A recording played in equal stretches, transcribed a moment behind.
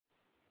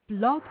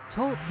Blog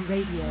Talk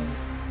Radio.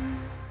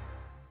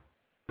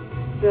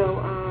 So,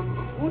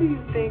 who do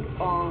you think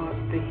are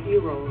the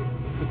heroes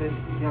for this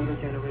younger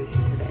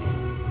generation today?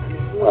 I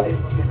mean, who are they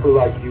looking people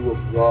at? like you with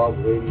blog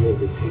radio,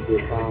 the people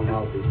found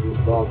out that do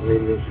blog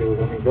radio shows.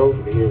 I mean, those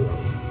are the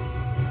heroes.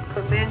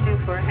 Commend you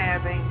for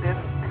having this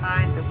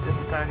kind of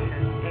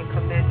discussion and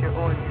commend your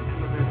audience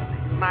for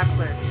listening. My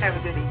pleasure. Have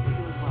a good evening.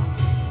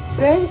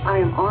 Today, I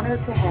am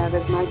honored to have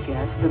as my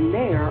guest the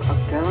mayor of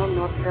Durham,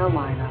 North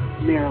Carolina,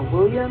 Mayor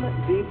William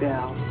V.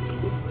 Bell.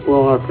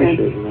 Well, I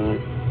appreciate it.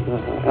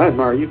 I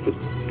admire you for,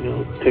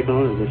 taking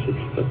on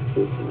initiatives such as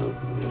this.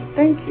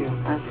 Thank you.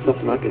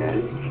 Something I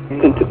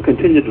can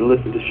continue to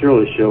listen to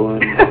Shirley's show,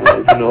 and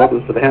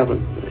others that haven't,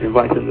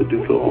 invite them to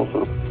do so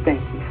also. Thank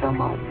you so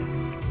much.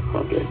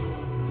 Okay.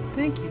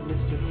 Thank you,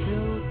 Mr.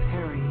 Phil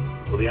Perry.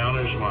 Well, the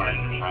honor is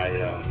mine. I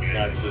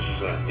got this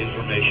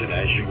information,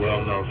 as you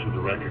well know, through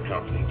the record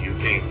company. You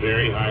came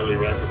very highly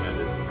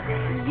recommended.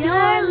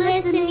 You're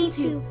listening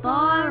to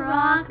Bar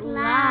Rock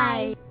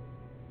Live.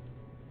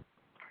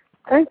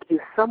 Thank you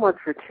so much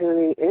for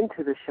tuning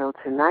into the show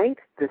tonight,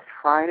 this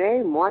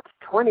Friday, March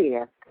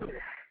 20th.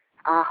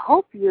 I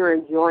hope you're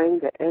enjoying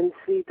the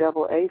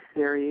NCAA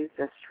series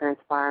that's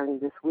transpiring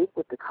this week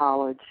with the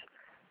college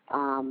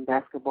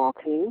basketball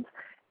teams.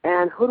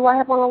 And who do I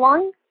have on the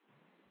line?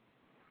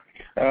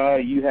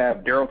 You have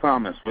Daryl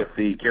Thomas with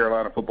the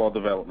Carolina Football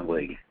Development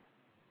League.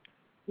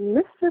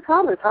 Mr.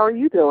 Thomas, how are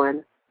you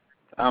doing?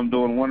 I'm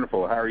doing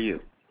wonderful. How are you?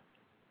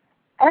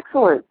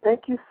 Excellent.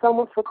 Thank you so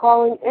much for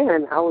calling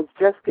in. I was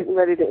just getting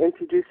ready to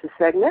introduce the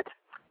segment,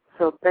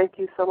 so thank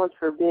you so much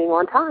for being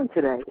on time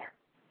today.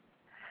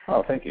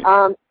 Oh, thank you.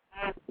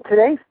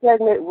 Today's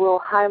segment will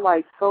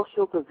highlight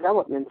social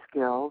development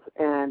skills,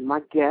 and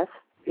my guest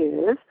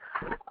is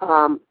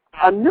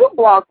a new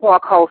Blog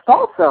Talk host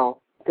also,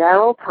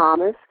 Daryl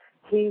Thomas.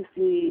 He's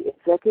the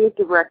executive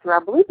director, I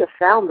believe the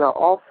founder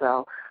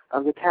also,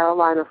 of the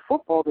Carolina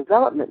Football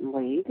Development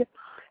League.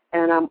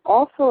 And I'm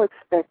also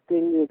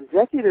expecting the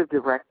executive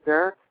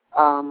director,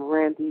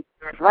 Randy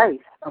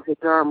Trice, of the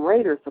Durham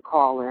Raiders to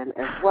call in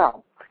as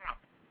well.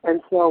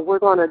 And so we're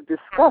going to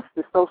discuss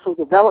the social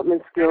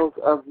development skills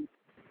of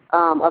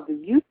the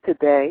youth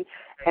today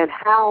and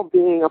how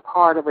being a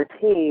part of a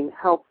team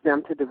helps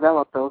them to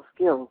develop those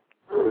skills.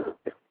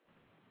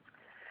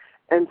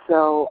 And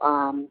so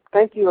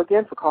thank you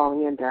again for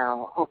calling in,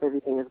 Daryl. Hope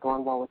everything is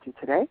going well with you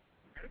today.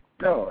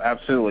 Oh,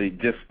 absolutely.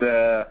 Just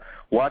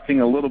watching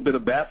a little bit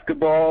of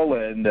basketball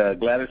and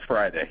glad it's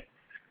Friday.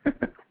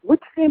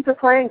 Which teams are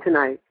playing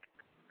tonight?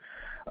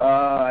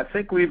 I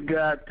think we've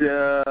got quite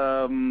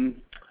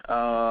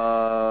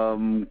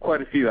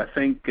a few. I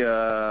think,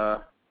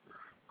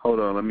 hold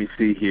on, let me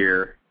see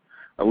here.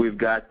 We've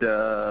got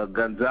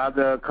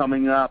Gonzaga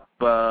coming up,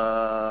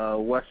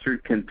 Western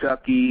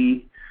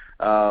Kentucky.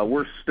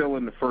 We're still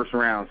in the first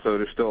round, so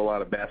there's still a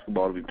lot of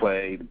basketball to be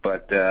played.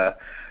 But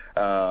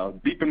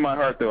deep in my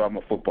heart, though, I'm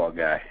a football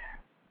guy.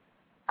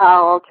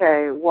 Oh,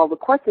 okay. Well, the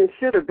question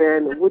should have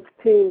been, which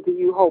team do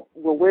you hope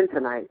will win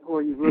tonight? Who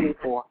are you rooting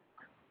for?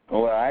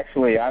 Well,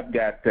 actually, I've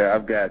got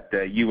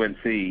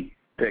UNC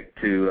picked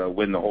to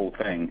win the whole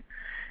thing,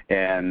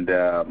 and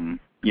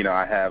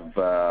I have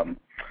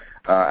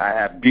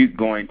Duke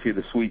going to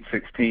the Sweet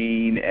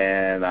 16,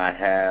 and I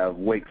have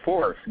Wake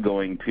Forest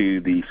going to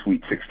the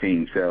Sweet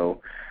 16. So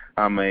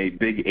I'm a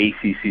big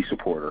ACC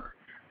supporter.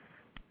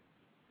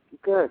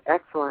 Good,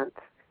 excellent.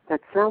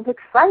 That sounds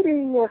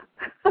exciting.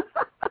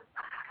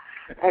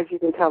 As you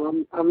can tell,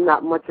 I'm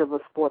not much of a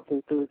sports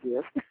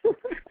enthusiast.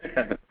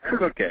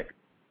 It's okay.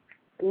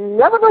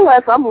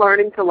 Nevertheless, I'm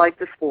learning to like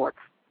the sports.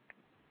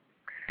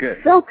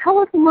 Good. So tell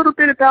us a little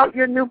bit about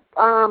your new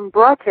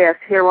broadcast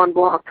here on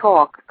Blog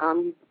Talk.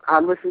 I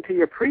listened to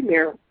your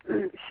premiere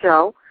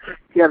show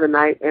the other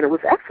night, and it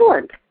was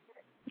excellent.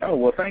 Oh,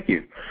 well, thank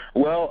you.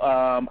 Well,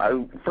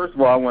 first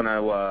of all, I want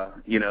to,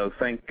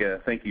 thank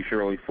you,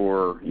 Shirley,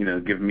 for,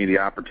 giving me the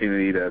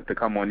opportunity to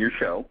come on your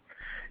show.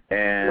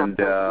 And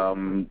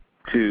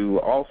to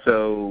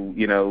also,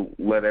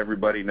 let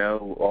everybody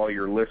know, all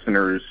your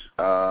listeners,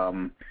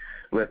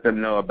 let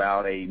them know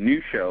about a new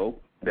show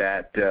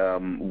that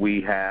we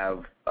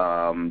have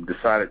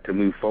decided to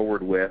move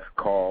forward with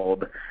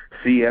called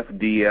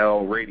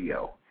CFDL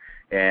Radio.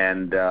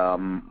 And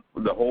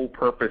the whole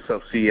purpose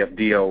of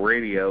CFDL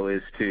Radio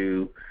is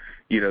to,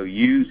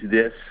 use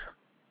this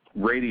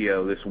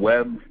radio, this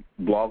web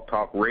blog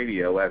talk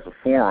radio as a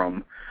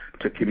forum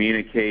to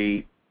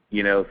communicate,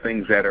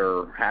 things that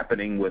are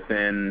happening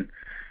within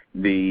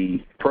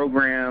the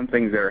program,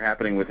 things that are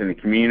happening within the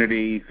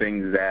community,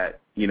 things that,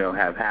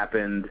 have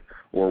happened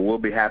or will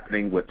be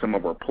happening with some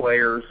of our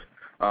players.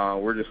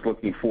 We're just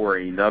looking for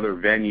another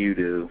venue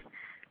to,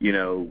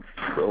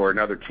 or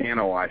another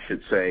channel, I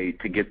should say,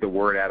 to get the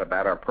word out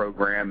about our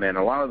program and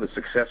a lot of the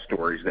success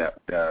stories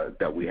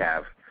that we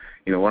have.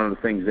 One of the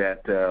things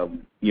that,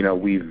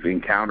 we've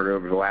encountered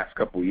over the last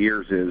couple of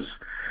years is,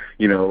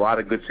 a lot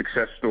of good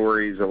success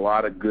stories, a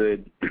lot of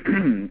good,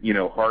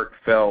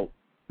 heartfelt,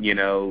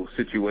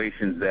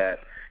 situations that,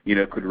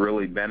 could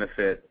really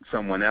benefit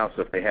someone else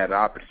if they had the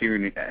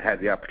opportunity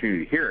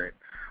to hear it.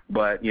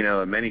 But,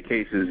 in many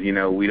cases,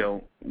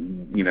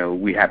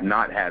 we have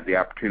not had the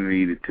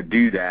opportunity to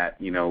do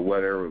that,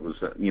 whether it was,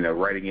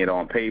 writing it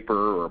on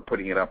paper or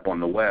putting it up on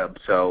the web.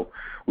 So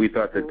we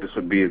thought that this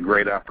would be a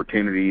great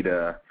opportunity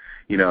to,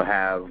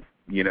 have,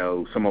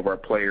 some of our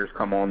players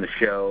come on the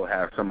show,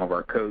 have some of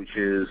our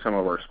coaches, some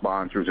of our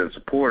sponsors and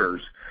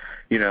supporters,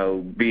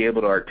 be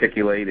able to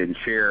articulate and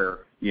share,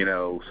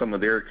 some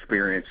of their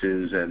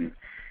experiences and,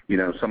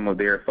 some of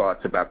their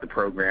thoughts about the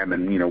program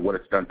and, what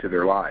it's done to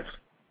their lives.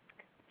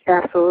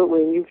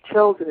 Absolutely. And you've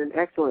chosen an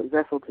excellent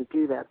vessel to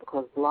do that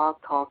because Blog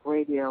Talk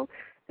Radio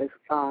is,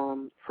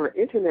 for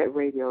Internet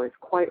radio, is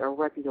quite a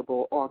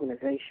reputable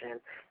organization.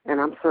 And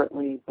I'm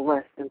certainly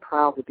blessed and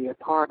proud to be a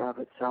part of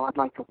it. So I'd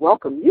like to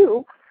welcome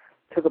you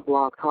to the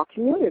Blog Talk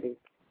community.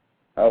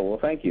 Oh, well,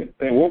 thank you.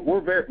 We're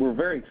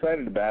very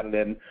excited about it.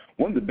 And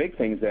one of the big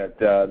things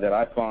that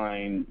I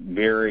find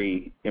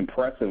very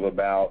impressive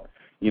about,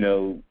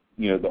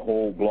 the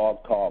whole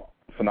Blog Talk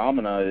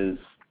phenomena is,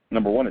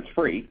 number one, it's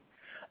free.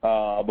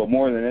 But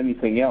more than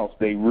anything else,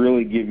 they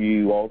really give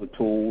you all the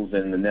tools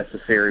and the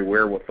necessary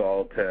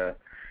wherewithal to,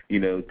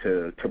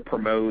 to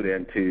promote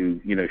and to,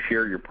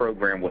 share your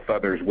program with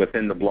others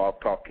within the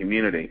Blog Talk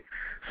community.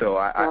 So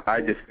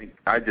I just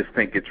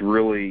think it's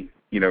really,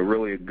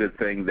 really a good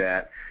thing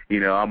that,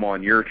 I'm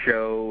on your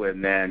show,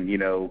 and then,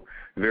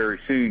 very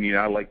soon,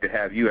 I'd like to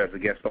have you as a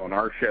guest on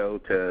our show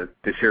to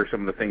share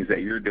some of the things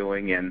that you're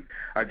doing, and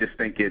I just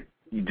think it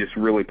just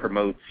really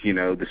promotes,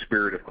 the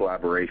spirit of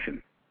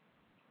collaboration.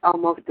 Oh,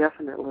 most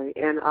definitely.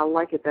 And I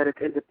like it that it's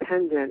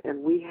independent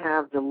and we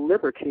have the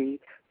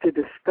liberty to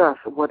discuss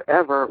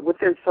whatever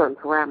within certain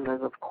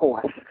parameters, of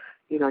course.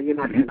 You're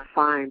not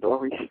confined or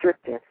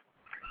restricted.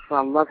 So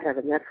I love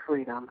having that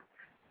freedom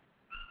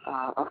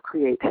of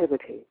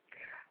creativity.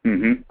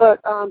 Mm-hmm.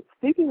 But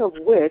speaking of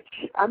which,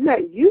 I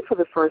met you for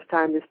the first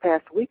time this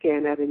past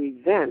weekend at an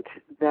event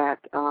that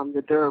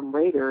the Durham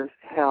Raiders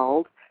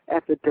held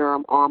at the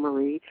Durham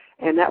Armory.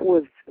 And that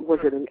was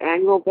it an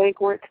annual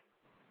banquet?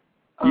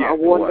 Yes,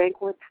 award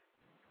banquet?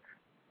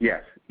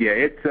 Yes. Yeah,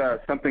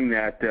 it's something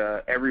that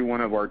every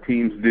one of our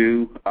teams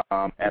do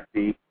at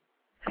the...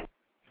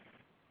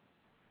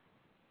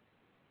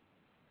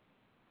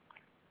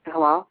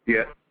 Hello?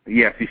 Yeah.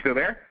 Yes, you still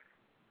there?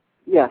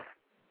 Yes.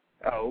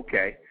 Oh,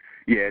 okay.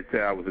 Yeah,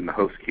 I was in the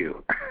host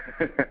queue.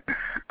 What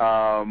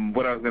I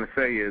was going to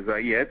say is,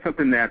 it's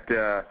something that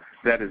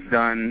is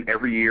done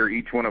every year.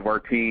 Each one of our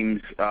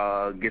teams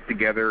get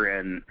together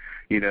and,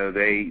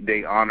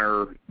 they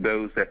honor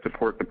those that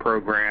support the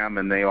program,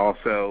 and they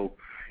also,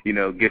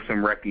 give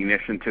some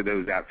recognition to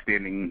those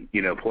outstanding,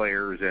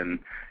 players and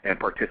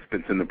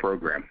participants in the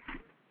program.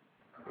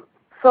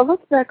 So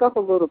let's back up a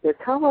little bit.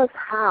 Tell us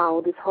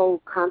how this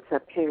whole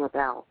concept came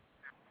about.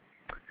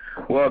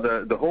 Well,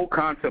 the whole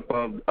concept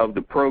of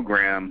the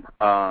program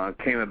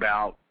came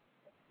about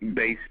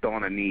based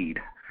on a need.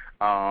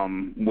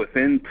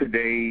 Within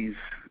today's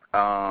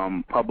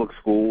public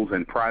schools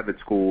and private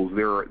schools,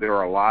 there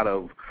are a lot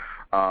of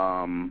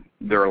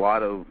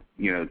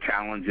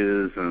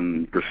challenges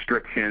and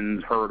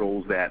restrictions,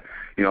 hurdles that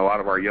a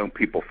lot of our young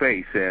people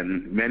face,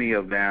 and many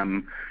of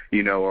them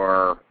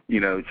are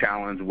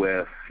challenged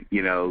with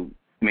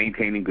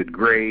maintaining good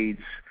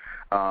grades,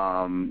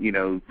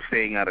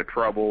 staying out of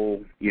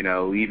trouble,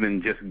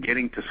 even just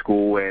getting to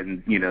school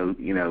and,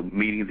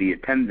 meeting the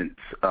attendance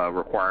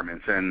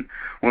requirements. And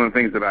one of the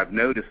things that I've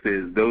noticed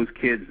is those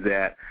kids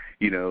that,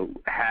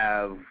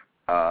 have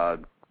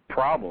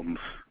problems,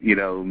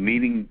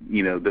 meeting,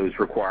 those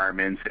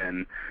requirements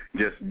and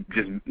just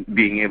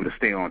being able to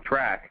stay on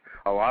track,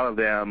 a lot of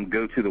them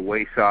go to the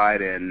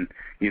wayside and,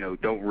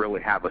 don't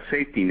really have a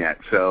safety net.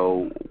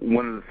 So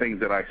one of the things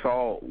that I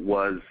saw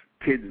was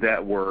kids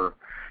that were,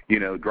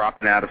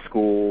 dropping out of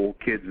school,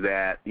 kids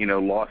that,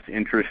 lost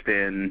interest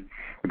in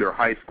their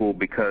high school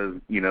because,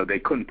 they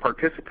couldn't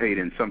participate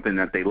in something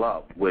that they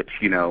loved, which,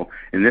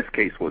 in this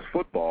case was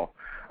football.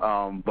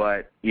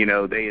 But,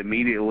 they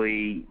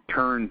immediately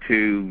turned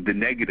to the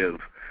negative,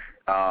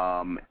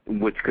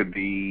 which could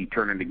be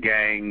turning to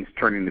gangs,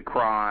 turning to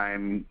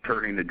crime,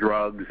 turning to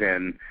drugs.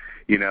 And,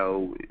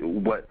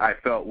 what I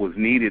felt was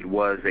needed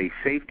was a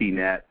safety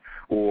net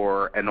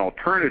or an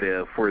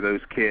alternative for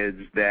those kids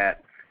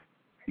that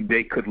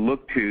they could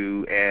look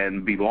to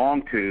and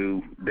belong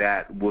to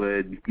that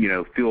would,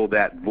 fill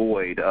that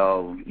void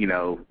of,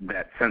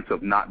 that sense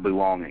of not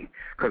belonging.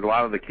 Because a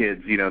lot of the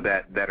kids,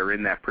 that are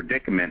in that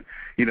predicament,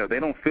 they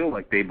don't feel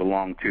like they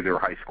belong to their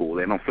high school.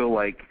 They don't feel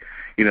like,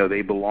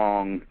 they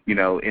belong,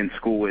 in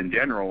school in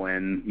general,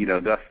 and,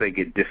 thus they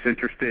get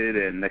disinterested,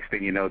 and next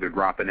thing you know, they're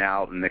dropping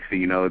out, and next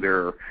thing you know,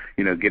 they're,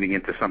 getting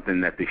into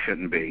something that they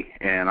shouldn't be.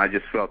 And I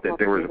just felt that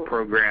there was a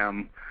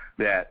program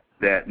that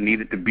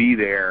needed to be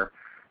there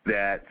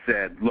that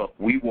said, look,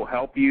 we will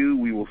help you,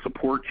 we will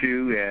support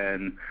you,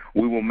 and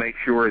we will make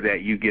sure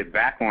that you get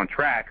back on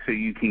track so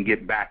you can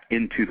get back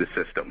into the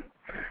system.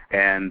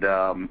 And,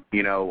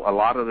 a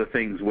lot of the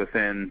things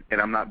within,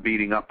 and I'm not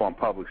beating up on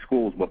public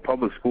schools, but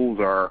public schools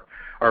are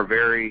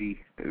very,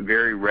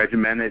 very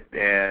regimented,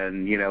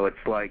 and,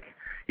 it's like,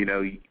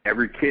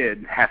 every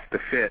kid has to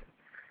fit,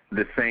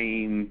 the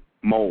same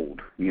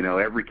mold. You know,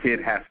 every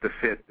kid has to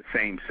fit the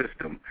same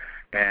system.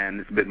 And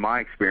it's been my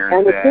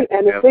experience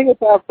the thing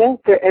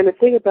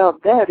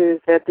about that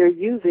is that they're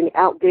using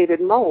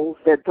outdated molds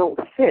that don't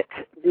fit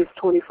these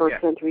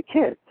 21st century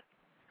kids.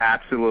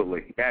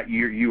 Absolutely,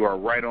 you are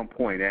right on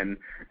point. And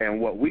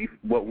what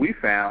we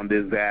found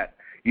is that,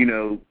 you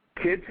know,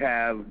 kids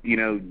have, you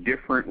know,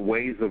 different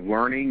ways of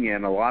learning,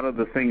 and a lot of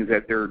the things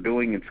that they're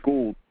doing in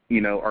school,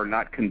 you know, are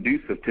not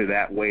conducive to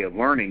that way of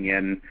learning.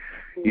 And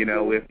you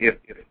know,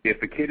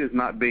 if a kid is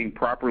not being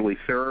properly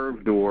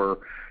served, or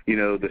you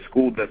know, the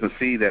school doesn't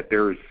see that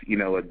there's, you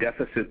know, a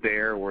deficit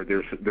there, or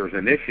there's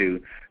an issue,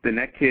 then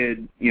that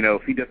kid, you know,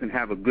 if he doesn't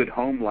have a good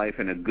home life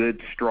and a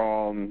good,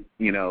 strong,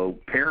 you know,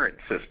 parent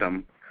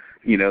system,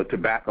 you know, to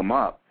back them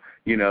up,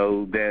 you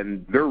know,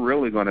 then they're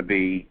really going to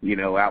be, you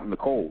know, out in the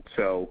cold.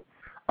 So,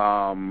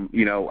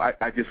 you know,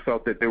 I just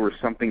felt that there was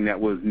something that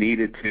was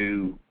needed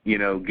to, you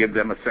know, give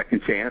them a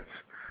second chance.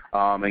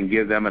 And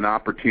give them an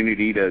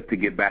opportunity to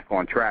get back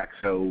on track.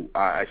 So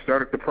I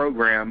started the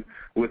program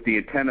with the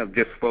intent of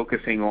just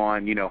focusing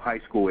on, you know, high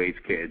school age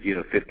kids, you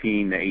know,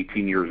 15 to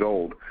 18 years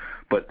old.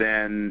 But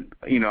then,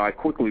 you know, I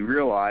quickly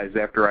realized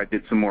after I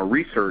did some more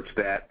research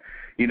that,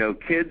 you know,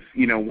 kids,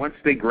 you know, once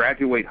they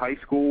graduate high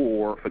school,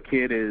 or if a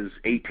kid is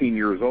 18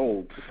 years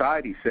old,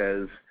 society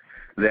says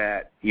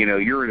that, you know,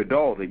 you're an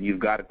adult and you've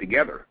got it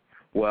together.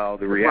 Well,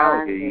 the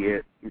reality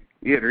is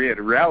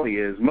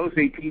most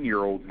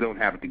 18-year-olds don't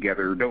have it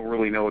together, don't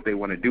really know what they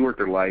want to do with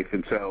their life,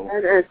 and so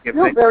it's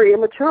still very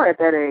immature at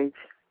that age.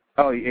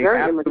 Oh, yeah,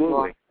 very absolutely.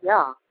 Immature.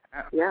 Yeah.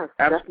 Yes,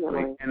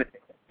 absolutely. Definitely.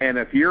 And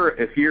if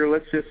you're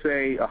let's just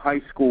say a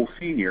high school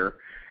senior,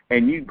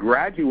 and you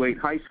graduate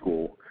high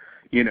school,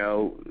 you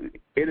know,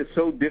 it is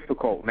so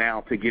difficult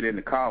now to get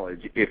into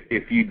college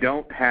if you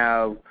don't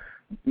have,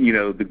 you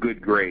know, the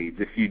good grades,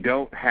 if you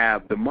don't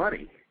have the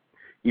money.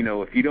 You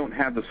know, if you don't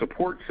have the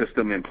support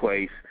system in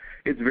place,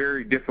 it's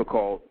very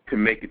difficult to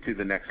make it to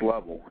the next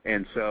level.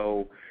 And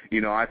so,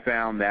 you know, I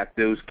found that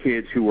those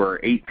kids who are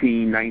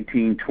 18,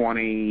 19,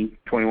 20,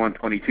 21,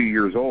 22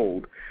 years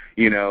old,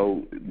 you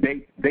know,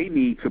 they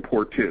need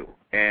support too.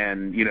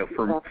 And, you know,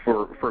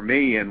 for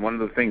me, and one of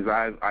the things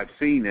I've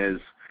seen is,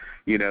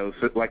 you know,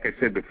 so like I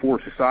said before,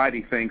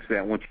 society thinks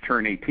that once you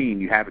turn 18,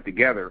 you have it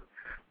together.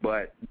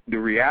 But the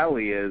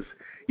reality is,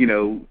 you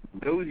know,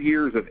 those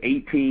years of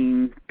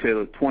 18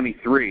 to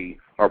 23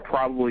 are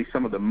probably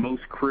some of the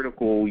most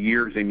critical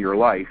years in your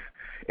life.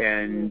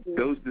 And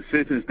those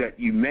decisions that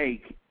you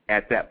make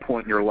at that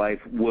point in your life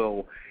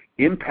will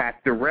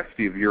impact the rest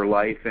of your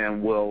life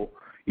and will,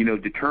 you know,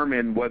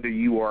 determine whether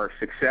you are a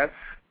success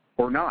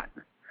or not.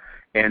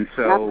 And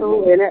so,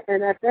 absolutely,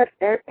 and at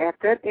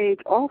that age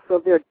also,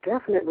 they're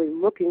definitely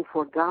looking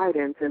for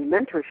guidance and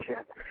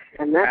mentorship,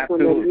 and that's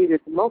when they need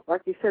it most.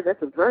 Like you said,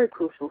 that's a very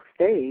crucial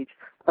stage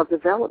of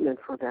development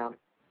for them.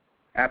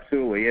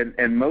 Absolutely,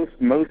 and most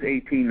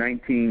 18,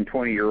 19,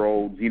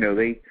 20-year-olds, you know,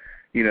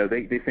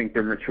 they think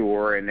they're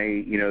mature, and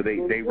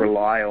they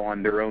rely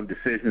on their own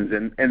decisions,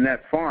 and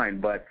that's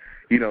fine. But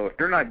you know, if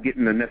they're not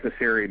getting the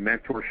necessary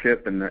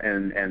mentorship and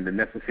the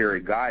necessary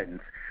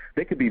guidance,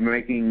 they could be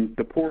making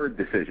the poor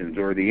decisions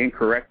or the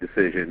incorrect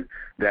decision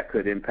that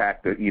could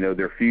impact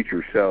their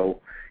future. So,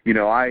 you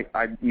know, I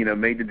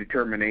made the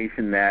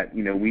determination that,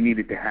 you know, we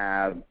needed to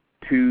have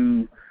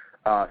two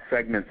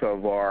segments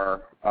of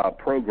our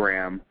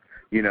program,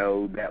 you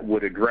know, that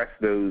would address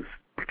those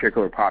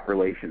particular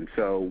populations.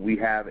 So we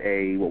have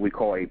what we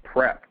call a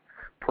PrEP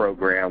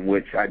program,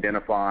 which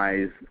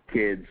identifies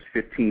kids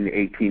 15 to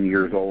 18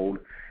 years old,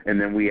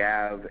 and then we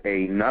have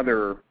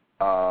another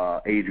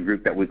age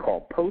group that we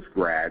call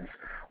postgrads,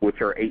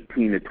 which are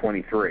 18 to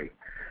 23.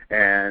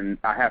 And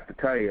I have to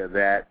tell you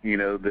that, you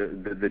know,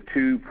 the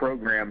two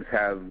programs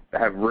have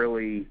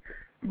really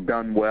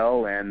done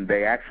well, and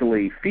they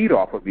actually feed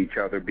off of each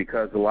other,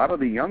 because a lot of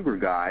the younger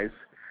guys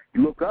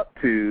look up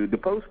to the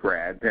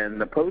postgrads,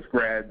 and the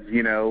postgrads,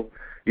 you know,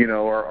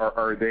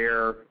 are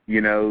there,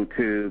 you know,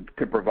 to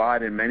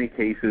provide in many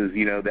cases,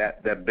 you know,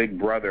 that big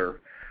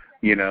brother,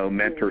 you know,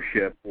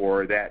 mentorship,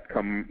 or that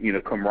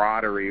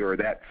camaraderie, or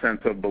that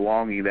sense of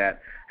belonging that,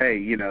 hey,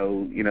 you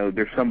know,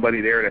 there's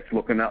somebody there that's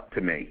looking up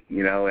to me,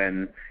 you know,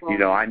 and, you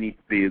know, I need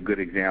to be a good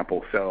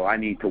example, so I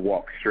need to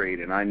walk straight,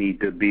 and I need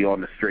to be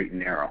on the straight and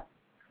narrow.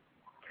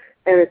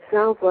 And it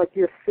sounds like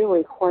you're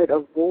filling quite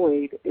a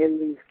void in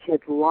these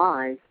kids'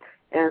 lives,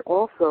 and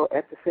also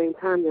at the same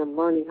time they're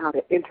learning how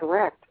to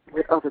interact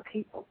with other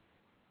people.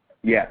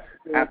 Yes,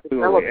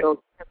 absolutely.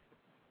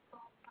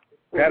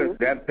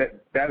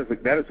 That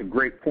is a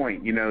great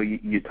point. You know,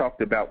 you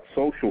talked about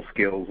social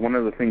skills. One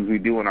of the things we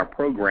do in our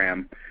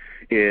program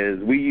is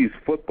we use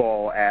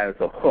football as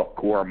a hook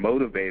or a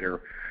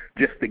motivator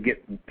just to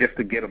get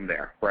them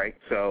there, right?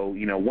 So,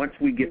 you know, once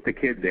we get the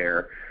kid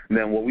there,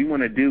 then what we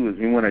want to do is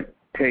we want to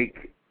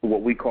take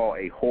what we call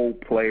a whole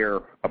player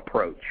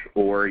approach,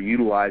 or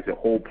utilize a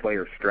whole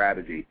player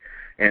strategy.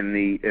 And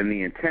the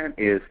intent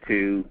is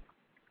to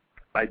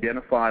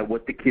identify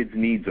what the kid's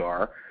needs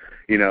are,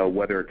 you know,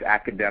 whether it's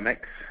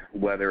academics,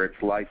 whether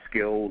it's life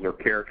skills or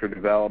character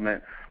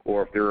development,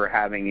 or if they're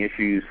having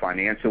issues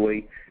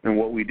financially. And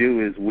what we do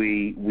is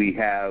we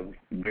have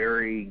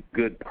very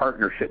good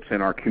partnerships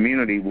in our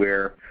community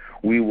where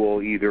we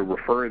will either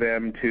refer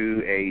them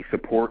to a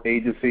support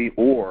agency,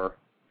 or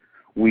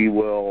we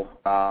will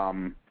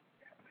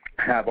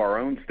have our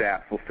own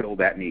staff fulfill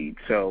that need.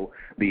 So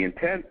the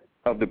intent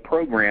of the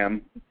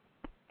program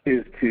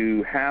is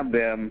to have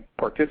them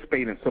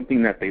participate in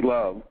something that they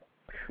love,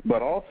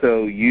 but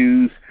also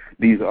use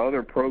these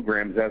other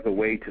programs as a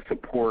way to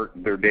support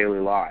their daily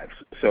lives.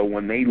 So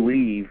when they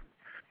leave,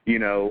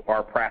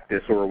 our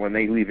practice, or when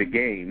they leave a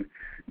game,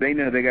 they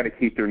know they got to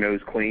keep their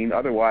nose clean.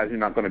 Otherwise, they're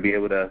not going to be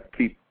able to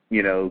keep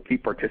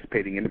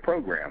participating in the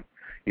program.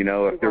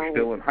 If they're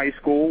still in high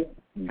school,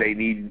 they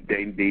need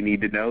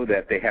to know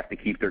that they have to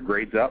keep their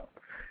grades up,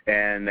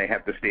 and they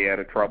have to stay out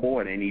of trouble,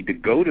 and they need to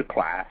go to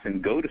class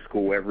and go to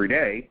school every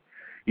day,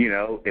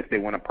 if they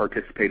want to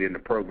participate in the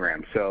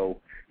program. So,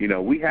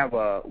 we have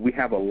a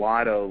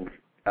lot of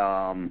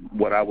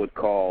what I would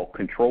call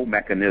control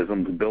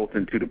mechanisms built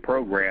into the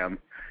program,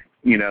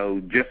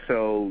 just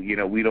so,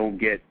 we don't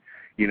get,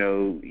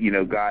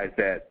 guys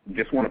that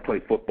just want to play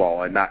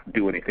football and not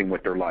do anything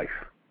with their life.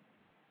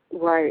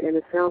 Right, and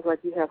it sounds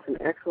like you have some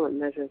excellent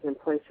measures in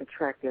place to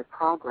track their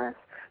progress.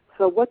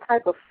 So what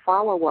type of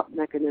follow-up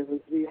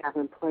mechanisms do you have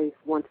in place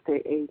once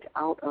they age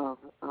out of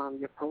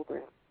your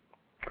program?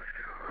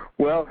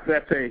 Well,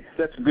 that's a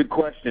good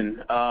question.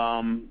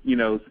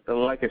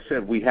 Like I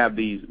said, we have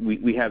these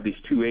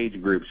two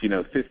age groups,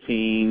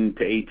 15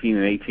 to 18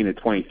 and 18 to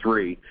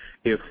 23.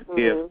 If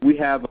we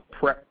have a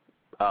prep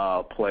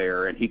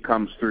player and he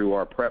comes through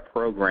our prep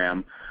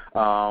program,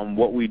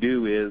 what we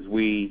do is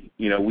we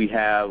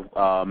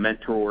have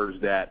mentors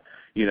that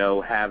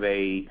have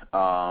a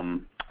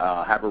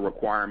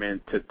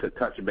requirement to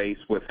touch base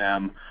with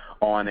them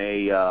on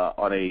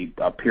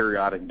a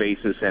periodic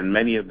basis, and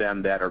many of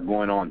them that are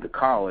going on to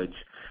college,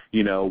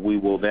 we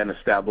will then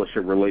establish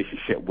a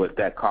relationship with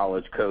that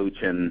college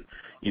coach and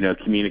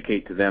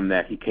communicate to them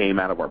that he came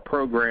out of our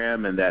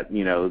program, and that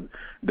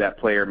that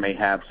player may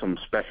have some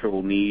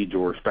special needs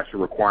or special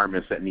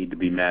requirements that need to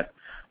be met.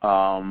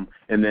 And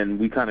then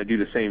we kind of do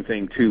the same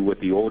thing too with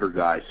the older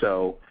guys.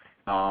 So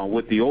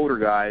with the older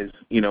guys,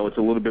 it's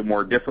a little bit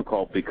more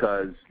difficult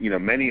because,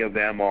 many of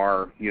them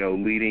are,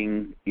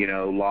 leading,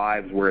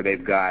 lives where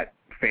they've got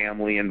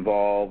family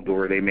involved,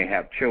 or they may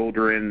have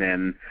children.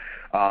 And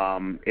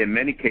in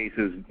many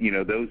cases,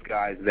 those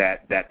guys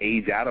that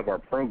age out of our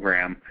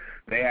program,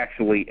 they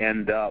actually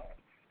end up,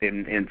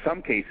 in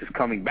some cases,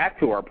 coming back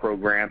to our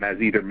program as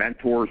either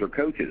mentors or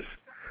coaches.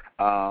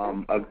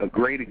 A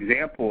great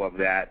example of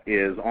that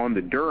is on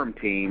the Durham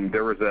team.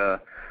 There was a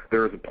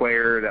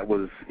player that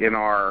was in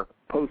our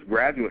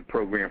postgraduate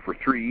program for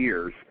 3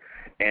 years,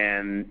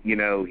 and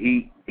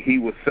he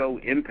was so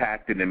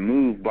impacted and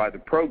moved by the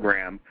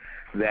program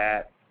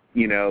that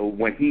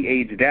when he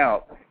aged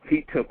out,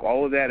 he took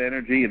all of that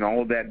energy and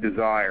all of that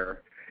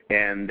desire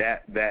and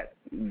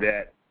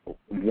that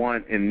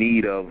want and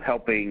need of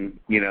helping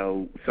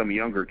some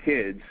younger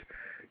kids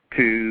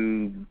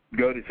to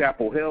go to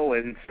Chapel Hill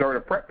and start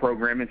a prep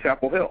program in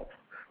Chapel Hill.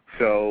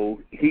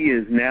 So he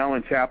is now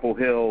in Chapel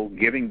Hill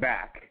giving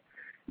back,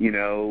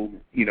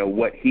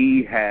 what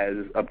he has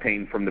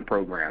obtained from the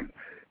program.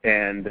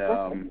 And,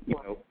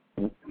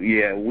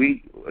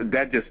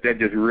 that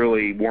just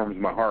really warms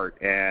my heart.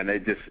 And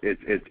it's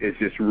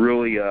just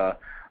really a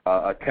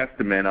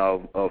testament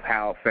of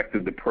how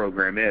effective the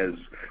program is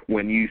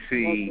when you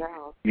see,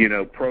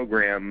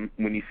 program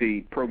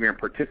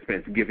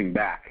participants giving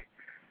back.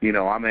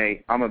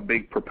 I'm a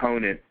big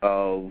proponent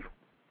of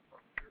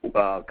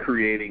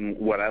creating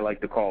what I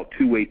like to call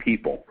two-way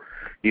people.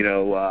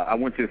 I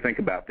want you to think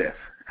about this.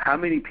 How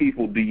many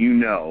people do you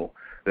know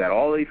that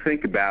all they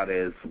think about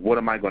is, what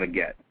am I going to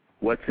get?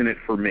 What's in it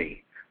for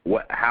me?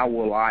 How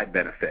will I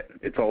benefit?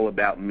 It's all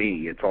about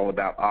me. It's all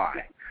about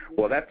I.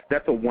 Well,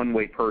 that's a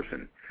one-way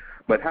person.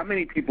 But how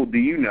many people do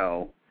you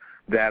know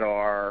that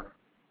are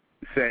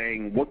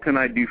saying, what can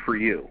I do for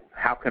you?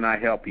 How can I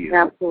help you?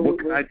 Absolutely. What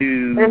can I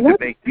do to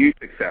make you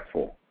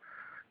successful?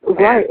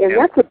 Right, and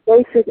that's a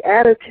basic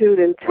attitude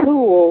and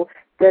tool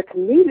that's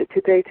needed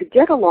today to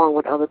get along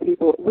with other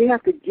people. We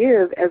have to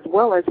give as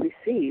well as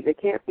receive. It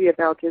can't be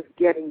about just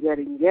getting,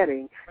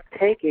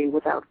 taking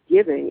without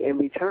giving in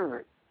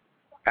return.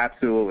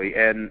 Absolutely.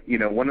 And,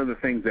 one of the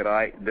things that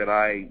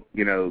I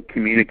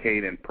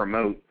communicate and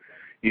promote,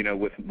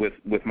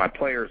 with my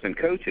players and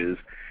coaches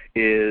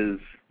is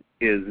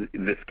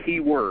this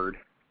key word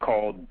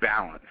called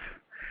balance.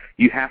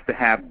 You have to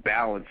have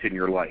balance in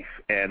your life.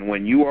 And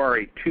when you are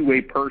a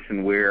two-way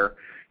person where,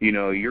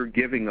 you're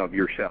giving of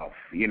yourself,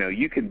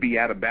 you can be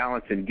out of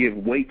balance and give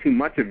way too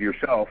much of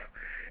yourself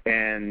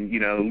and,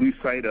 lose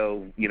sight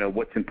of,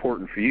 what's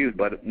important for you.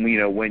 But,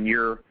 when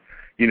you're,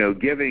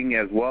 giving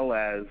as well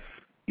as,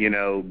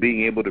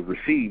 being able to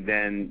receive,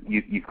 then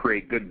you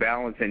create good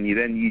balance, and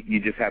you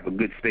just have a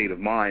good state of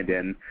mind.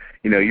 And,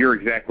 you're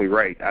exactly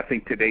right. I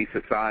think today's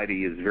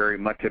society is very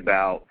much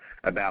about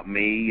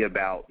me,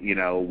 about,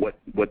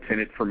 what's in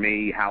it for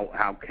me,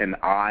 how can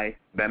I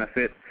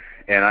benefit.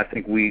 And I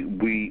think we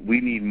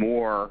need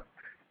more,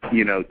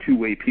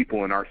 two-way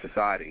people in our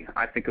society.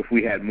 I think if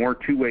we had more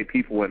two-way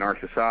people in our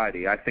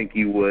society, I think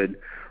you would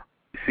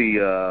see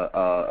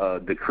a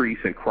decrease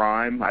in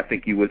crime. I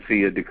think you would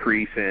see a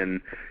decrease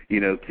in,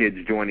 kids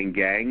joining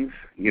gangs.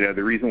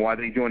 The reason why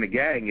they join a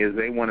gang is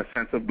they want a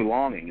sense of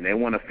belonging. They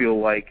want to feel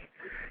like,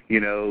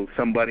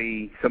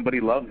 somebody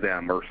loves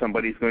them, or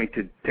somebody's going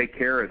to take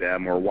care of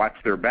them or watch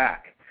their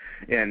back.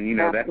 And,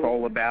 that's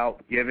all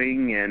about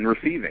giving and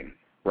receiving,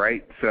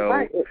 right? So,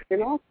 right.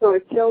 And also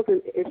it shows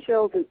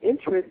an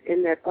interest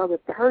in that other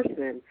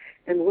person.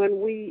 And when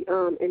we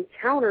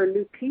encounter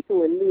new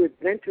people and new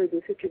adventures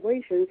and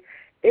situations,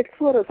 it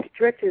sort of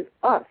stretches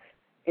us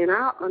in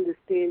our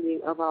understanding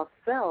of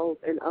ourselves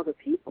and other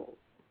people.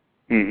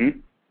 Mm-hmm.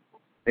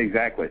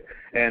 Exactly.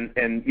 And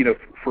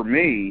for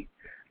me,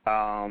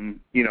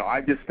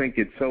 I just think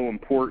it's so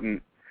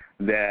important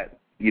that,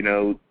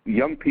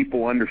 young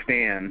people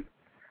understand,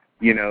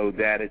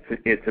 that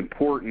it's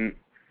important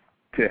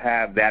to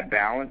have that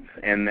balance,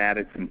 and that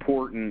it's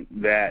important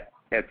that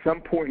at some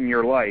point in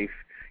your life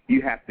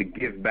you have to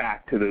give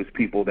back to those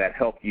people that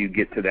helped you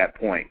get to that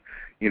point.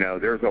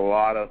 There's a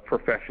lot of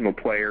professional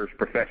players,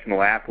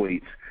 professional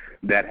athletes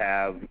that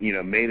have,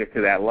 made it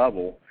to that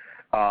level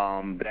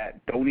that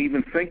don't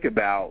even think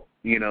about,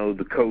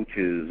 the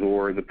coaches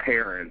or the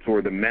parents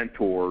or the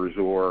mentors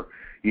or,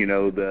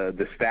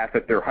 the staff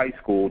at their high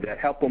school that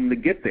help them to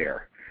get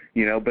there.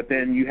 But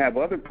then you have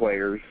other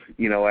players,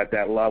 at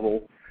that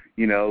level,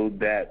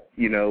 that,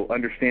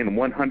 understand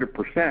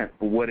 100%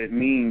 what it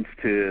means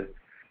to,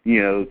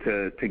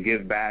 to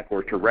give back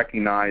or to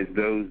recognize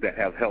those that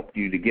have helped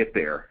you to get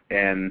there.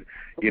 And,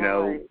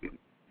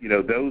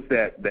 those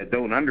that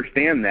don't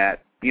understand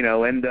that,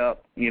 end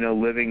up,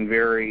 living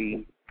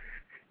very,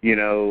 I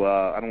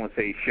don't want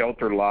to say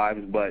sheltered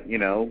lives, but,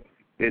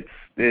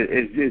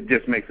 it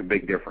just makes a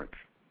big difference.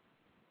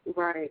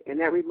 Right, and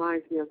that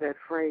reminds me of that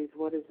phrase,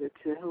 what is it,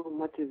 to whom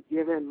much is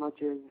given, much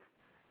is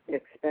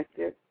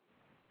expected.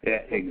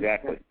 Yeah,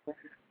 exactly.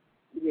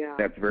 Yeah.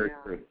 That's very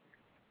true.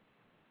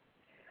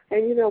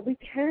 And, we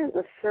can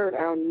assert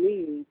our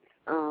needs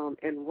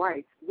and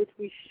rights, which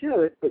we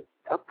should, but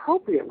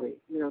appropriately,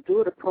 do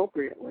it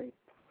appropriately.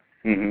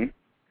 Mm-hmm.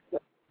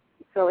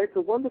 So it's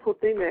a wonderful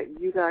thing that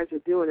you guys are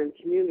doing in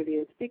the community.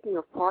 And speaking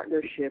of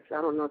partnerships,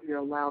 I don't know if you're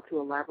allowed to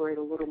elaborate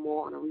a little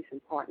more on a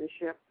recent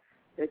partnership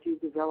that you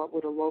developed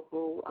with a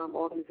local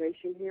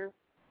organization here?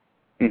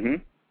 Mm-hmm.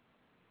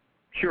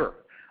 Sure.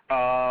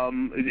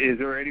 Is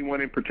there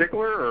anyone in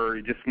particular, or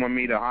you just want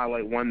me to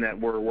highlight one that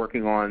we're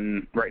working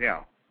on right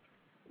now?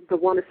 The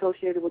one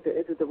associated with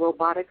is it the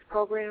robotics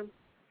program?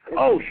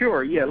 Oh,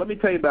 sure. Yeah, let me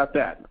tell you about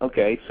that.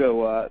 Okay,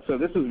 so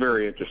this is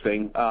very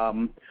interesting.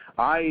 For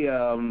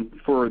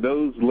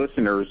those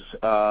listeners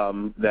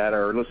that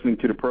are listening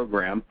to the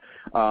program,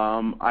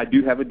 I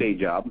do have a day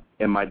job,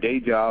 and my day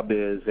job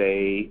is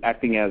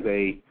acting as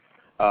a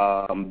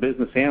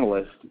business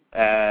analyst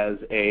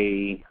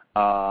a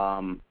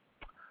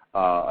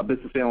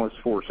business analyst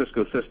for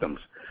Cisco Systems.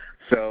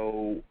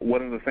 So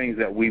one of the things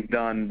that we've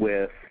done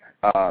with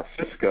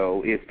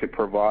Cisco is to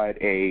provide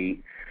a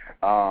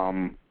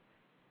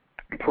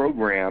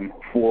program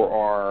for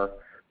our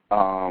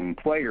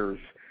players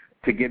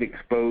to get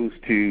exposed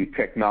to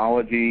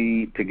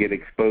technology, to get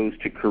exposed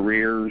to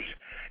careers,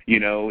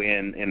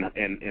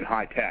 in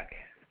high tech.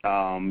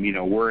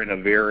 We're in a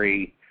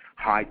very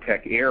high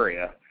tech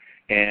area,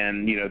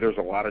 and there's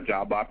a lot of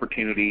job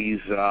opportunities.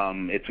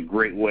 It's a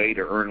great way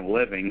to earn a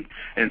living.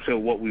 And so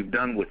what we've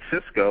done with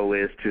Cisco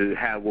is to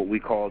have what we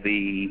call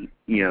these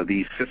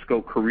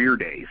Cisco career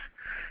days.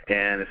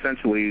 And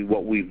essentially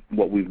what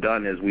we've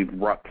done is we've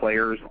brought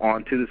players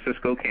onto the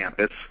Cisco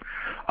campus.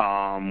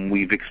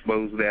 We've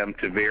exposed them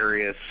to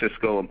various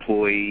Cisco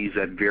employees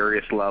at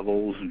various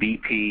levels,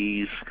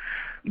 VPs,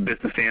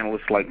 business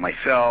analysts like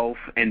myself,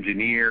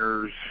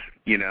 engineers,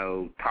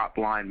 top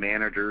line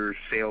managers,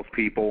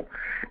 salespeople,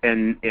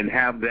 and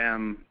have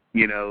them,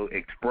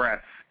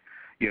 express,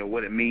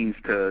 what it means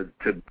to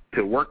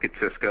work at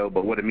Cisco,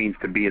 but what it means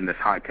to be in this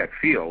high tech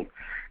field.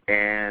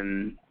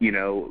 And,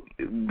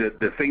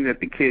 the thing that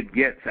the kid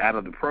gets out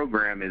of the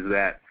program is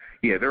that,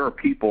 there are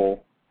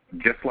people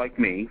just like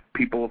me,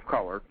 people of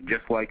color,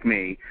 just like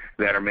me,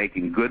 that are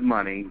making good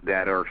money,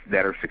 that are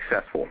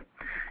successful.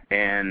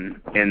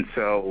 And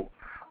so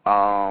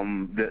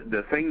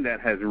the thing that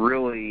has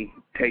really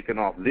taken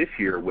off this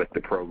year with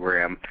the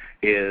program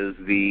is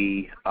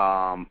the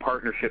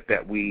partnership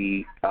that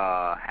we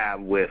have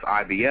with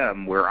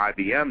IBM, where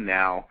IBM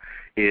now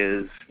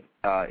is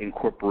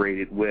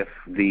incorporated with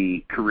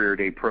the Career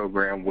Day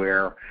program,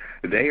 where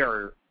they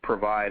are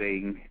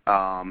providing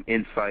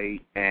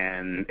insight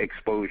and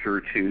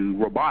exposure to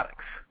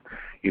robotics.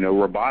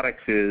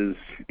 Robotics is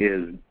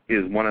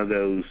one of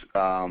those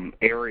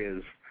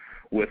areas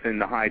within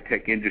the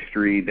high-tech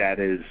industry that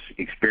is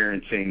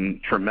experiencing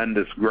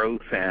tremendous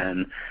growth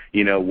and,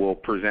 will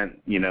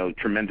present,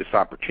 tremendous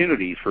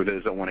opportunities for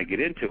those that want to get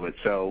into it.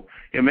 So,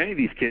 many of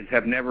these kids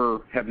have never,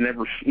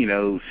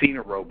 seen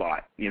a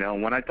robot.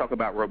 When I talk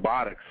about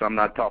robotics, I'm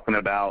not talking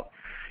about,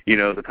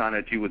 the kind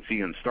that you would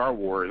see in Star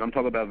Wars. I'm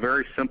talking about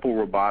very simple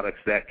robotics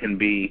that can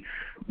be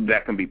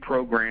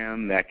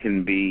programmed, that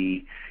can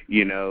be,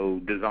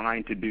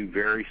 designed to do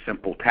very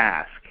simple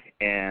tasks.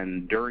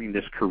 And during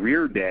this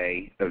career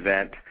day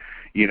event,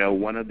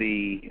 one of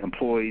the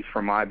employees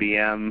from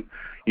IBM,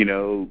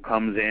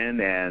 comes in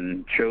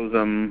and shows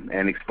them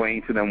and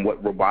explains to them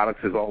what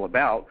robotics is all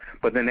about.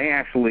 But then they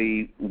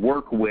actually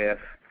work with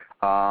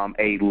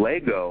a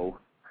Lego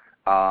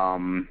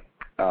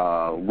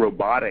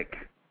robotic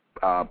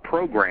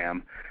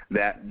program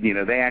that,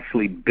 they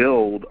actually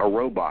build a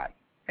robot.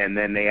 And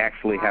then they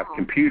actually have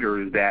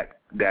computers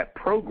that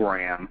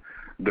program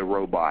the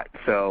robot.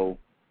 So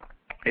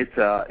it's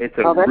a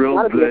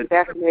real good. Be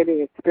a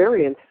fascinating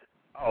experience.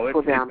 Oh,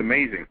 it's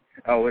amazing.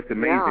 Oh, it's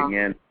amazing.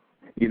 Yeah. And,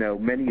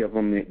 many of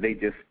them, they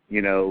just,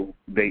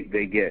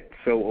 they get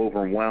so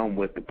overwhelmed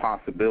with the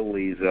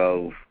possibilities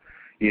of,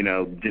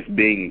 just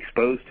being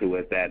exposed to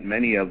it that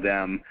many of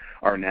them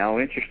are now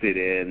interested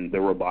in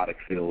the robotic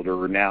field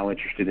or are now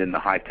interested in the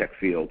high-tech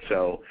field.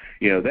 So,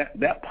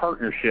 that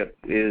partnership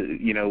is,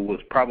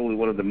 was probably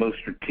one of the most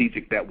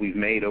strategic that we've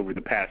made over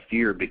the past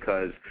year,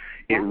 because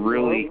it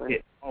really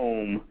hit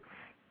home,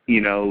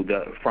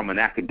 from an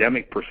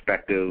academic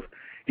perspective,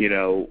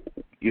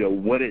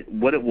 what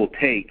it will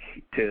take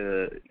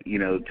to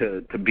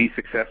be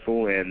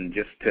successful and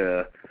just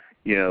to,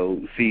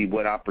 see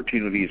what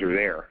opportunities are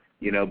there.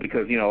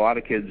 Because, a lot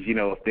of kids,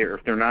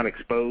 if they're not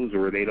exposed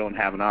or they don't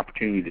have an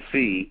opportunity to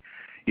see,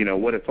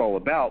 what it's all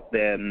about,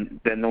 then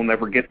they'll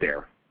never get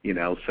there,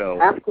 so.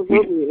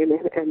 Absolutely,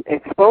 and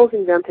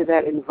exposing them to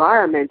that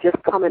environment,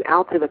 just coming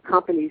out to the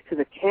companies, to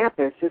the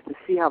campus, just to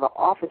see how the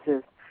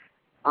offices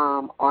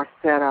are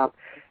set up,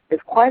 is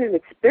quite an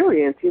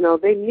experience.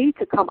 They need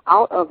to come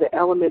out of the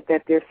element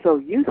that they're so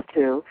used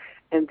to,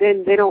 and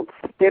then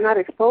they're not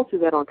exposed to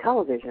that on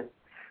television.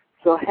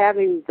 So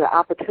having the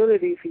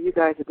opportunity for you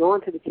guys to go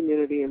into the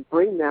community and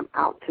bring them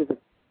out to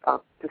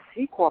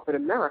see corporate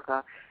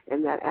America,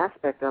 and that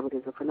aspect of it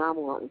is a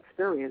phenomenal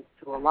experience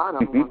to a lot of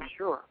them, I'm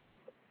sure.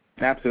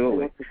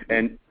 Absolutely.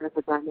 And that's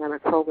a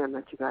dynamic program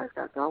that you guys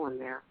got going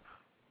there.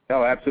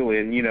 Oh, absolutely.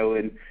 And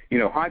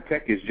high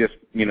tech is just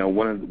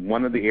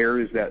one of the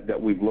areas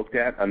that we've looked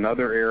at.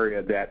 Another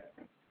area that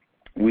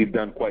we've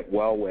done quite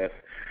well with.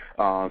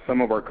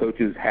 Some of our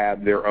coaches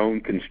have their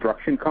own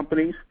construction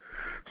companies.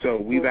 So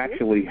we've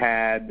actually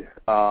had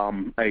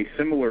a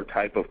similar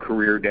type of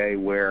career day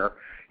where,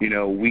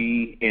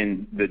 we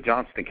in the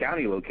Johnston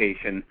County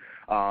location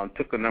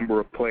took a number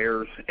of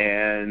players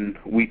and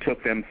we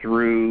took them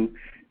through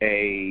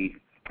it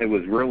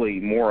was really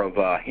more of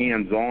a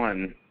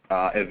hands-on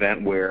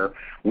event where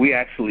we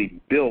actually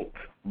built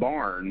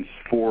barns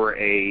for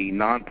a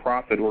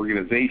nonprofit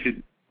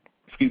organization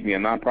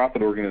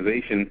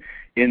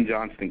in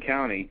Johnston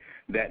County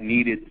that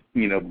needed,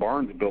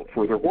 barns built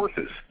for their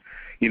horses.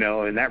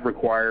 And that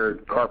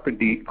required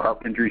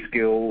carpentry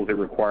skills. It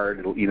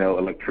required,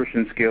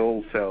 electrician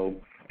skills. So,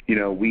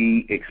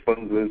 we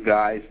exposed those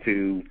guys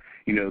to,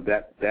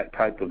 that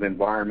type of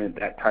environment,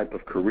 that type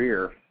of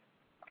career.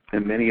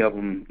 And many of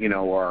them,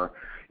 are,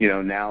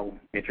 now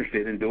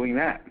interested in doing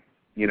that.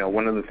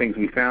 One of the things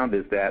we found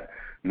is that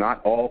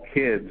not all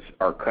kids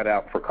are cut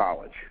out for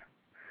college.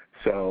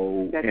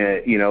 So,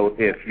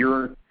 if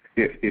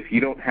you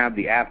don't have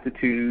the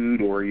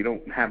aptitude or you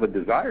don't have a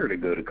desire to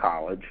go to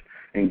college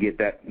and get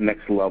that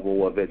next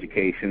level of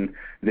education,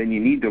 then you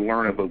need to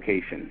learn a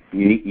vocation.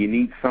 You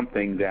need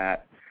something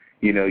that,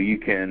 you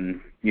can,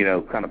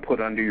 kind of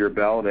put under your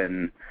belt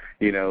and,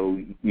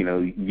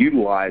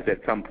 utilize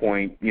at some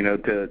point,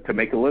 to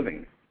make a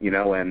living,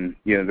 and,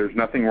 there's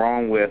nothing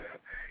wrong with,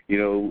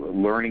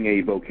 learning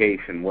a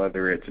vocation,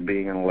 whether it's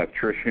being an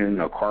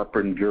electrician, a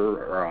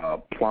carpenter, or a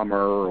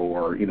plumber,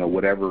 or,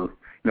 whatever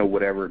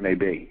it may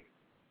be.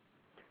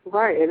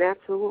 Right, and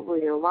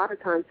absolutely. A lot of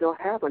times they'll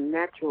have a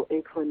natural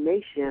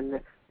inclination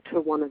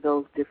to one of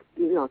those,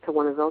 to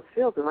one of those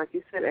fields. And like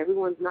you said,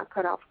 everyone's not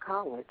cut out for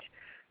college.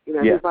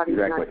 Everybody's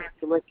not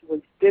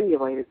intellectually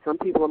stimulated. Some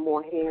people are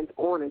more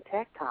hands-on and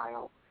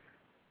tactile.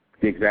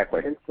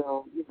 Exactly. And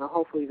so,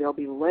 hopefully they'll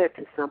be led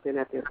to something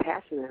that they're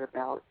passionate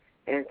about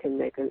and can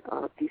make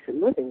a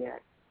decent living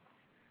at.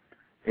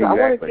 So I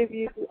want to give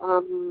you,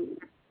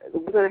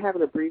 we're going to have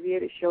an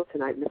abbreviated show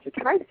tonight. Mr.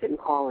 Trice didn't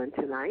call in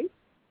tonight.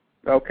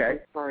 Okay.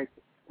 Sorry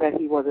that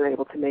he wasn't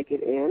able to make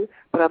it in.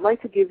 But I'd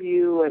like to give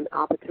you an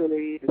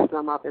opportunity to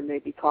sum up and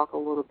maybe talk a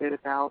little bit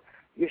about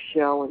your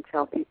show and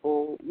tell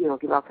people,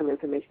 give out some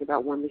information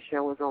about when the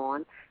show is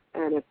on,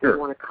 and if they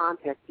want to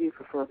contact you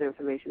for further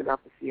information about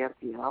the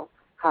CFDL,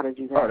 how to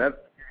do that. Oh,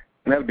 that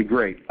would be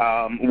great.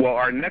 Well,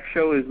 our next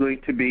show is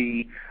going to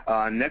be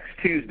next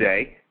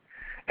Tuesday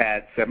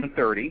at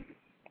 7:30,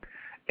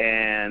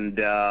 and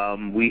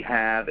we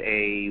have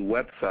a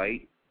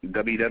website,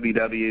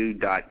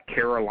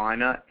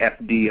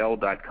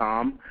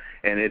 www.carolinafdl.com,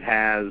 and it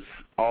has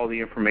all the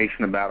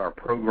information about our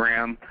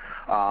program.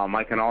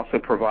 I can also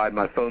provide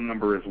my phone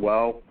number as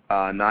well,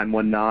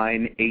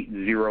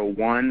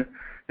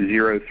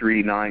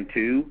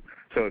 919-801-0392.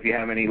 So if you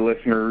have any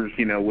listeners,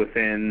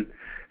 within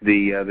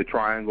the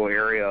Triangle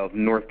area of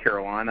North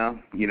Carolina,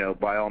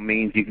 by all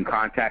means, you can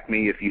contact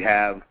me if you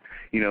have,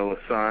 a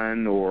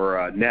son or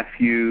a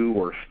nephew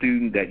or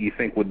student that you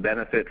think would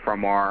benefit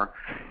from our,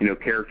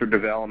 character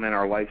development,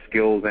 our life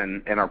skills,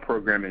 and our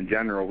program in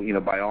general.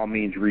 By all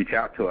means, reach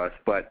out to us.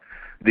 But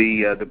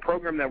the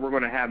program that we're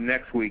going to have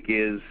next week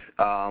is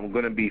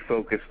going to be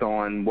focused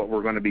on what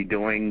we're going to be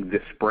doing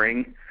this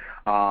spring,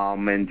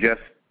 and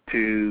just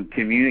to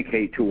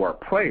communicate to our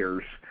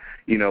players,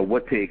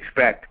 what to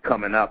expect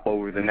coming up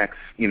over the next,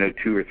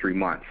 2 or 3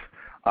 months.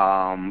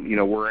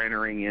 We're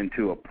entering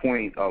into a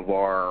point of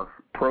our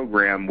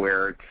program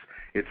where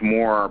it's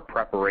more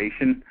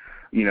preparation,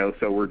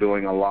 so we're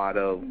doing a lot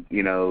of,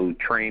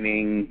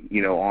 training,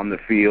 on the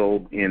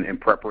field in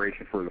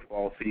preparation for the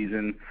fall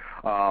season.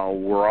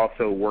 We're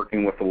also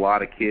working with a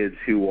lot of kids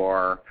who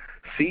are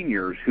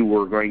seniors who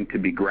are going to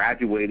be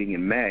graduating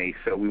in May,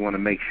 so we want to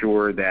make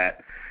sure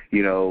that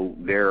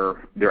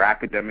their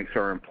academics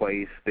are in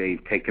place,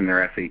 they've taken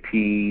their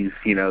SATs,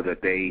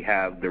 that they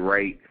have the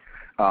right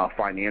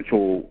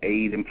financial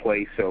aid in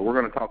place. So we're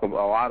going to talk a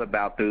lot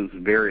about those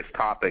various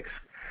topics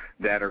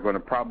that are going to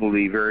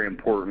probably be very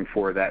important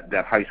for that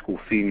high school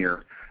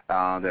senior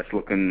that's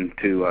looking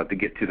to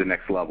get to the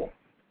next level.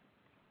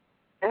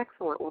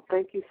 Excellent. Well,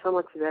 thank you so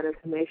much for that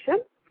information.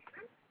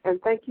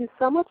 And thank you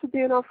so much for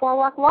being on Far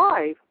Rock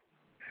Live.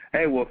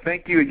 Hey, well,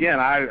 thank you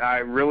again. I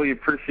really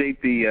appreciate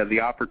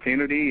the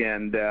opportunity,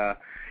 and I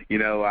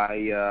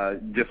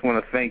just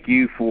want to thank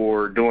you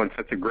for doing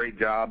such a great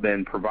job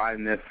and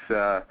providing this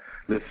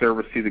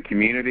service to the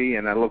community.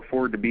 And I look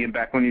forward to being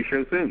back on your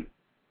show soon.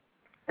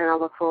 And I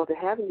look forward to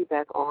having you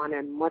back on.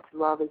 And much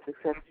love and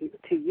success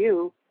to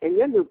you in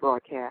your new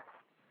broadcast.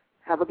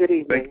 Have a good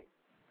evening.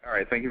 All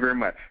right. Thank you very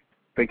much.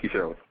 Thank you,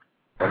 Shirley.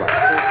 Bye-bye.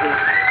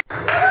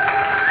 Thank you.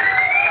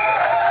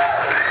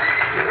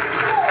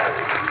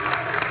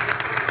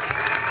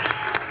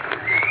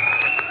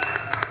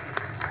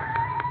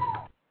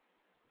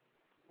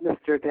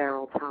 Mr.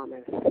 Daryl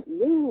Thomas,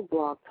 new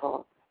Blog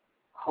Talk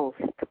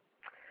host.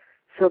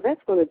 So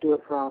that's going to do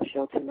it for our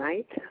show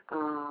tonight.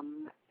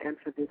 And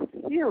for this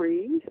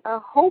series, I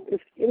hope,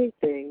 if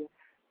anything,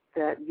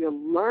 that you're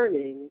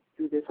learning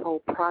through this whole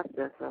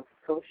process of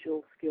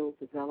social skills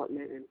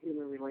development and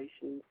human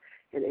relations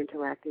and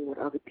interacting with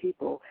other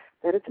people,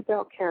 that it's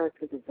about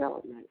character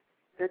development.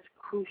 That's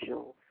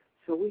crucial.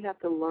 So we have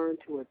to learn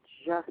to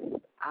adjust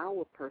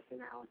our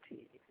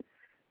personalities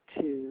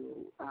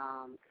to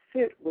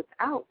fit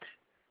without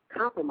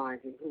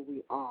compromising who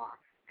we are,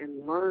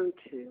 and learn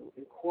to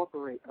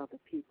incorporate other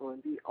people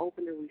and be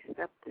open and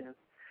receptive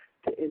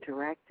to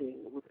interacting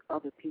with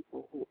other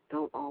people who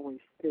don't always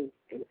think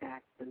and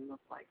act and look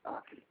like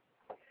us.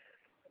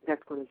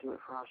 That's going to do it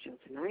for our show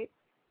tonight.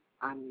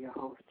 I'm your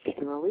host,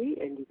 Shirley,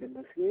 and you've been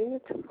listening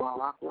to Far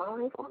Rock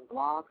Live on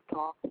Blog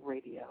Talk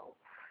Radio.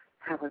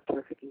 Have a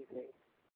terrific evening.